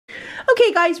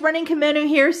Okay guys, running Kimono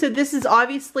here. So this is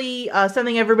obviously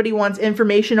something everybody wants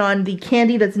information on. The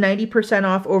candy that's 90%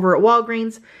 off over at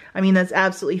Walgreens. I mean, that's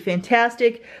absolutely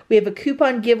fantastic. We have a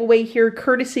coupon giveaway here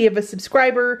courtesy of a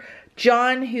subscriber,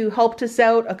 John, who helped us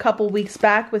out a couple weeks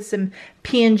back with some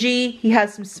P&G. He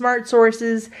has some smart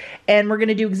sources, and we're going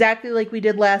to do exactly like we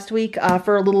did last week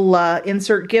for a little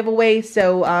insert giveaway.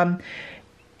 So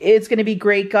it's going to be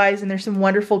great, guys, and there's some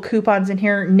wonderful coupons in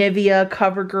here. Nivea,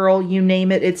 CoverGirl, you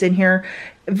name it, it's in here.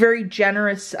 A very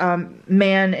generous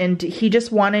man, and he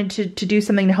just wanted to do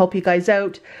something to help you guys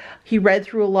out. He read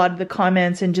through a lot of the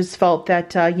comments and just felt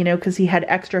that, you know, because he had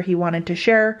extra he wanted to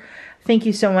share. Thank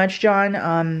you so much,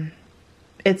 John.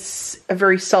 It's a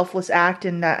very selfless act,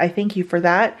 and I thank you for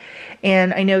that.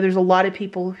 And I know there's a lot of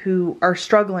people who are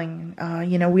struggling.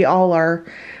 You know, we all are,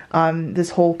 this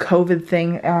whole COVID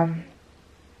thing.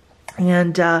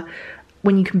 And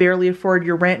when you can barely afford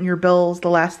your rent and your bills, the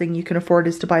last thing you can afford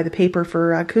is to buy the paper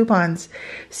for coupons.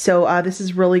 So this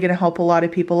is really going to help a lot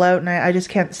of people out, and I just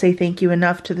can't say thank you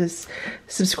enough to this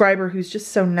subscriber who's just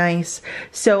so nice.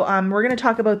 So we're going to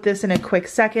talk about this in a quick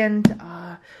second,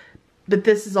 but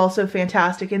this is also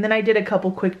fantastic. And then I did a couple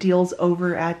quick deals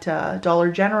over at Dollar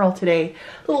General today.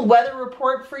 A little weather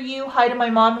report for you. Hi to my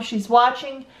mom if she's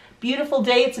watching. Beautiful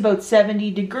day. It's about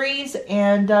 70 degrees,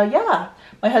 and yeah,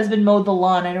 my husband mowed the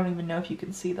lawn. I don't even know if you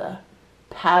can see the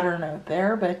pattern out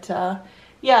there, but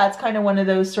yeah, it's kind of one of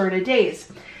those sort of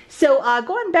days. So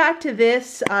going back to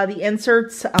this, the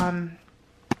inserts, I'm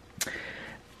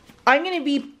going to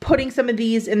be putting some of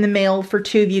these in the mail for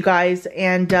two of you guys,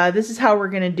 and this is how we're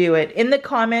going to do it. In the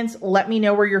comments, let me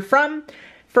know where you're from.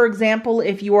 For example,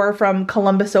 if you are from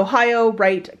Columbus, Ohio,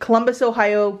 write Columbus,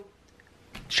 Ohio,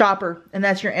 shopper, and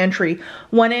that's your entry.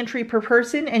 One entry per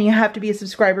person, and you have to be a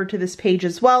subscriber to this page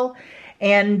as well.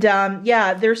 And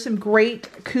yeah, there's some great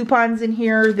coupons in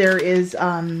here. There is,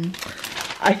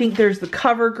 I think there's the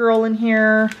CoverGirl in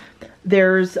here.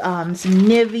 There's some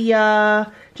Nivea,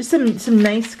 just some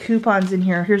nice coupons in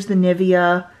here. Here's the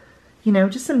Nivea, you know,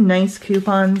 just some nice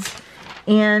coupons,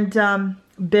 and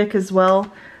Bic as well.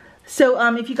 So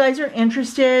if you guys are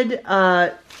interested,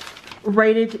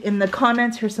 write it in the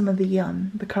comments. Here's some of the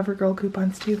CoverGirl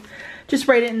coupons too. Just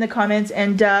write it in the comments.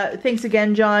 And thanks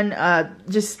again, John,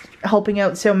 just helping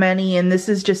out so many. And this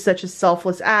is just such a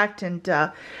selfless act, and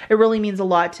it really means a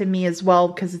lot to me as well,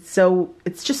 because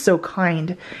it's just so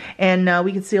kind. And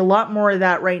we can see a lot more of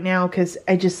that right now, because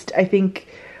I think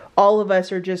all of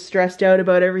us are just stressed out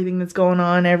about everything that's going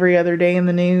on every other day in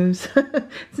the news.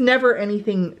 It's never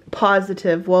anything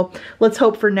positive. Well, let's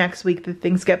hope for next week that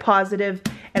things get positive.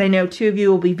 And I know two of you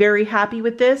will be very happy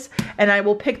with this. And I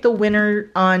will pick the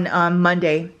winner on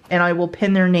Monday. And I will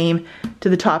pin their name to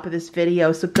the top of this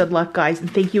video. So good luck, guys. And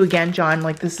thank you again, John.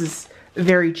 Like, this is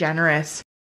very generous.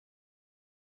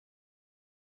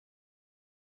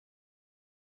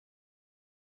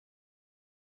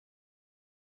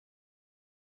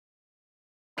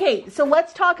 Okay, so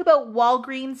let's talk about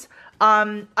Walgreens.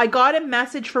 I got a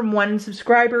message from one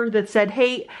subscriber that said,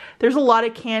 hey, there's a lot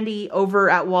of candy over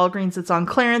at Walgreens that's on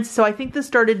clearance. So I think this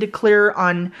started to clear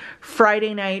on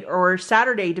Friday night or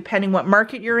Saturday, depending what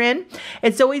market you're in.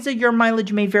 It's always a your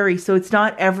mileage may vary, so it's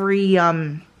not every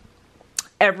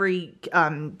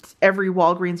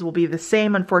Walgreens will be the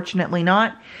same, unfortunately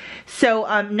not. So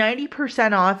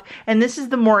 90% off, and this is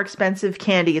the more expensive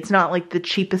candy. It's not like the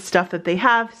cheapest stuff that they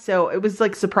have, so it was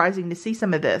like surprising to see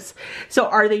some of this. So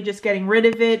are they just getting rid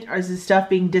of it? Or is this stuff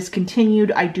being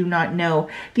discontinued? I do not know.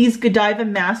 These Godiva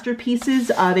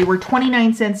masterpieces, they were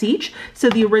 29 cents each, so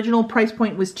the original price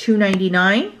point was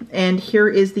 $2.99, and here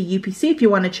is the UPC if you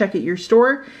want to check at your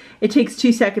store. It takes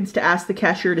 2 seconds to ask the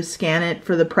cashier to scan it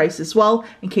for the price as well,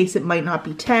 in case it might not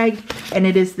be tagged. And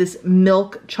it is this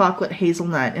milk chocolate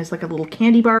hazelnut. It's like a little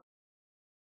candy bar.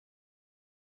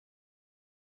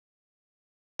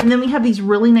 And then we have these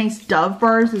really nice Dove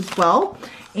bars as well.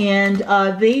 And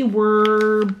they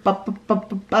were...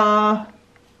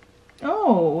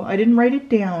 Oh, I didn't write it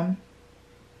down.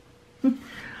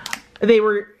 They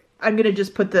were... I'm going to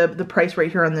just put the price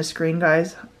right here on the screen,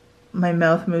 guys. My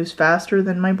mouth moves faster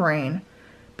than my brain.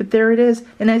 But there it is.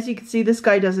 And as you can see, this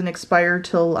guy doesn't expire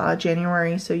till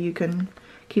January, so you can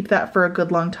keep that for a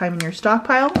good long time in your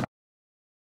stockpile.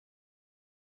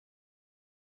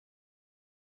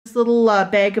 This little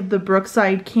bag of the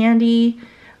Brookside candy.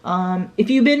 If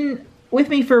you've been with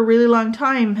me for a really long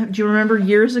time, do you remember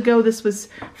years ago this was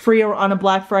free on a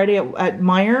Black Friday at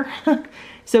Meijer?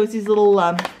 So it's these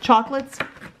little chocolates.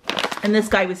 And this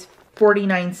guy was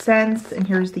 49 cents, and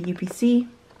here's the UPC.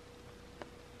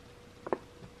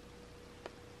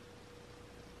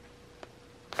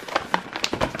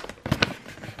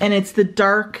 And it's the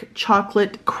dark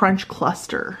chocolate crunch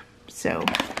cluster. So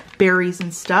berries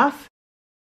and stuff.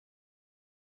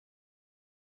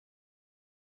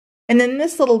 And then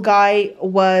this little guy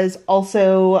was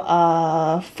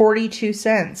also 42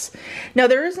 cents. Now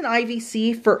there is an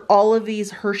IVC for all of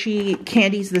these Hershey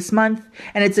candies this month,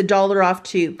 and it's $1 off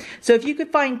too. So if you could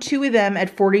find 2 of them at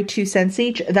 42 cents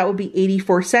each, that would be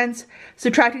 84 cents.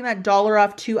 Subtracting that $1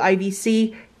 off 2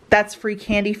 IVC, that's free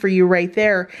candy for you right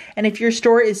there. And if your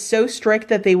store is so strict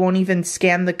that they won't even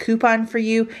scan the coupon for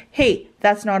you, hey,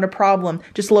 that's not a problem.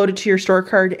 Just load it to your store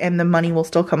card and the money will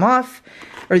still come off,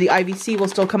 or the IVC will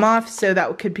still come off, so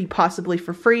that could be possibly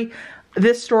for free.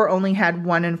 This store only had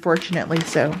 1, unfortunately,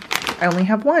 so I only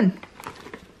have 1.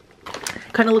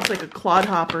 Kind of looks like a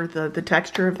clodhopper, the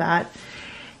texture of that.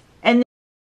 And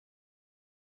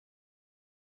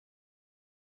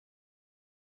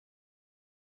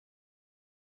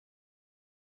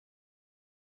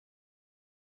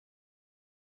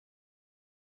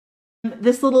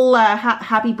this little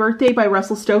Happy Birthday by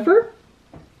Russell Stover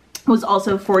was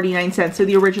also 49 cents. So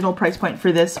the original price point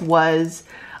for this was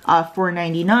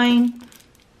 $4.99.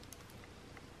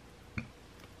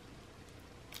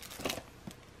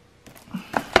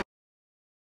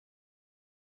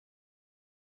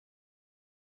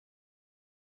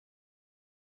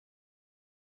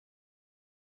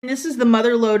 And this is the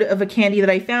mother load of a candy that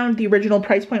I found. The original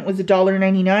price point was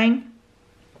 $1.99.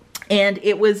 And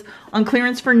it was on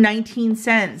clearance for 19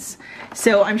 cents.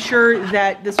 So I'm sure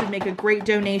that this would make a great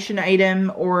donation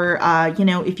item, or, you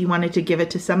know, if you wanted to give it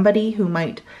to somebody who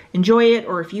might enjoy it,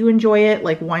 or if you enjoy it,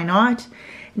 like, why not?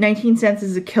 19 cents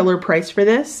is a killer price for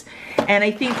this. And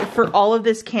I think for all of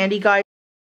this candy, guys,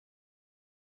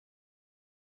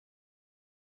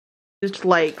 just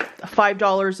like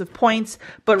 $5 of points,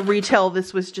 but retail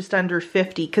this was just under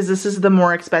 50, because this is the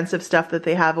more expensive stuff that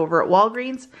they have over at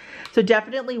Walgreens. So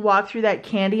definitely walk through that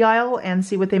candy aisle and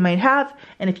see what they might have,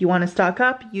 and if you want to stock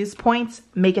up, use points,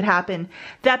 make it happen.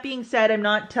 That being said, I'm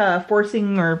not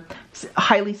forcing or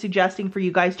highly suggesting for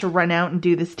you guys to run out and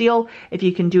do this deal. If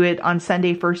you can do it on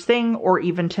Sunday first thing, or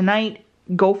even tonight,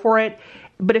 go for it.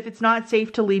 But if it's not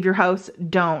safe to leave your house,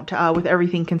 don't, with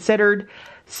everything considered.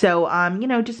 So, you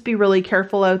know, just be really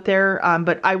careful out there.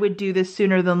 But I would do this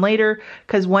sooner than later,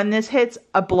 because when this hits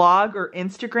a blog or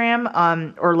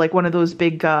Instagram, or like one of those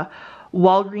big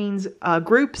Walgreens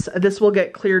groups, this will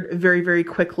get cleared very, very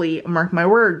quickly. Mark my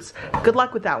words. Good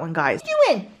luck with that one, guys. What you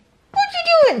doing? What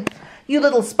you doing? You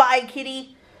little spy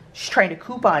kitty. She's trying to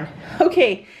coupon.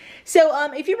 Okay.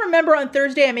 So if you remember on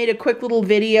Thursday, I made a quick little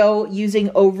video using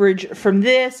overage from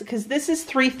this, because this is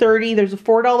 $3.30. There's a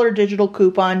 $4 digital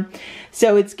coupon.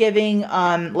 So it's giving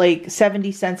like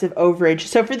 70 cents of overage.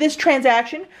 So for this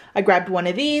transaction, I grabbed one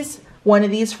of these for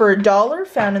 $1,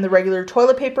 found in the regular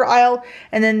toilet paper aisle.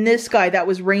 And then this guy that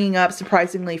was ringing up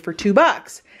surprisingly for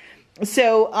 $2.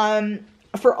 So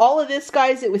for all of this,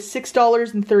 guys, it was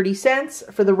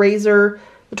 $6.30 for the razor,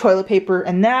 the toilet paper,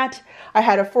 and that. I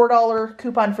had a $4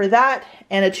 coupon for that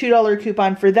and a $2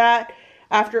 coupon for that.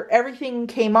 After everything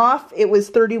came off, it was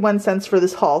 31 cents for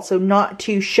this haul, so not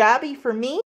too shabby for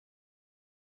me.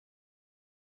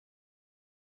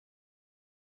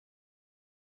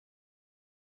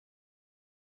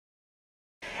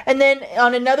 And then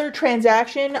on another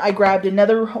transaction, I grabbed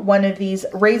another one of these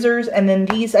razors, and then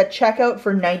these at checkout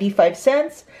for 95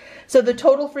 cents. So the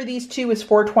total for these two is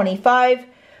 $4.25.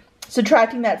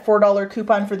 Subtracting that $4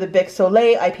 coupon for the Bic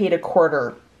Soleil, I paid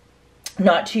 $0.25.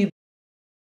 Not too bad.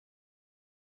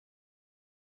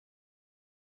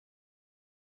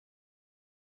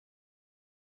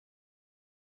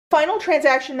 Final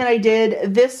transaction that I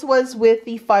did, this was with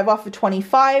the 5 off of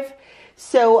 25.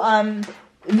 So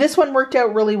this one worked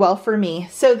out really well for me.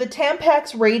 So the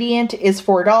Tampax Radiant is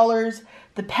 $4.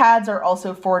 The pads are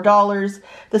also $4.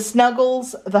 The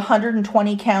Snuggles, the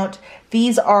 120 count,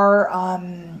 these are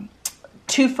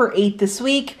 2 for $8 this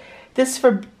week. This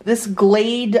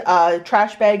Glade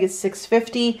trash bag is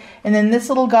 $6.50, and then this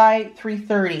little guy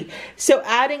 $3.30. So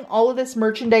adding all of this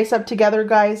merchandise up together,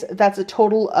 guys, that's a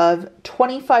total of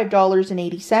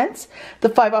 $25.80. The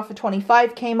 5 off of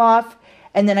 25 came off,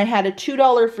 and then I had a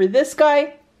 $2 for this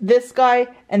guy,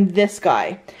 and this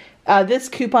guy. This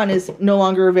coupon is no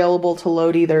longer available to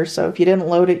load either, so if you didn't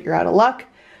load it, you're out of luck.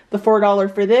 The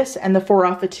 $4 for this, and the 4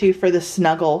 off of 2 for the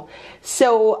Snuggle.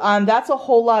 So that's a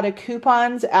whole lot of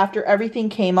coupons. After everything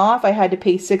came off, I had to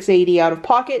pay $6.80 out of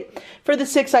pocket for the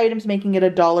 6 items, making it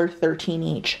 $1.13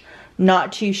 each.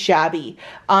 Not too shabby.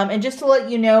 And just to let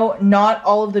you know, not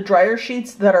all of the dryer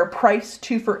sheets that are priced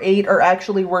 2 for $8 are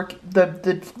actually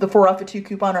the 4 off of 2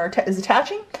 coupon is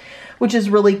attaching, which is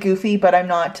really goofy, but I'm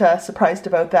not surprised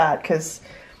about that, because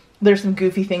There's some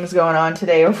goofy things going on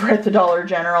today over at the Dollar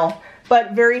General.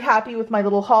 But very happy with my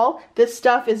little haul. This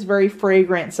stuff is very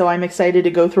fragrant, so I'm excited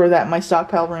to go throw that in my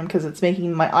stockpile room because it's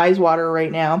making my eyes water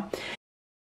right now.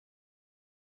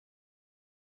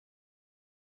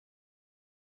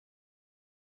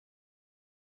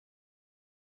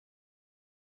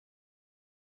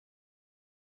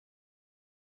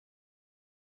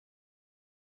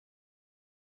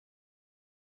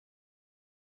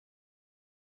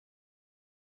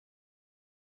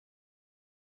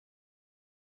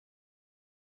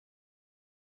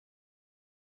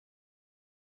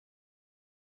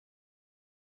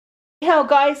 Anyhow,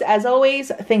 guys, as always,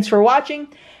 thanks for watching,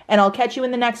 and I'll catch you in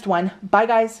the next one. Bye,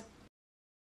 guys.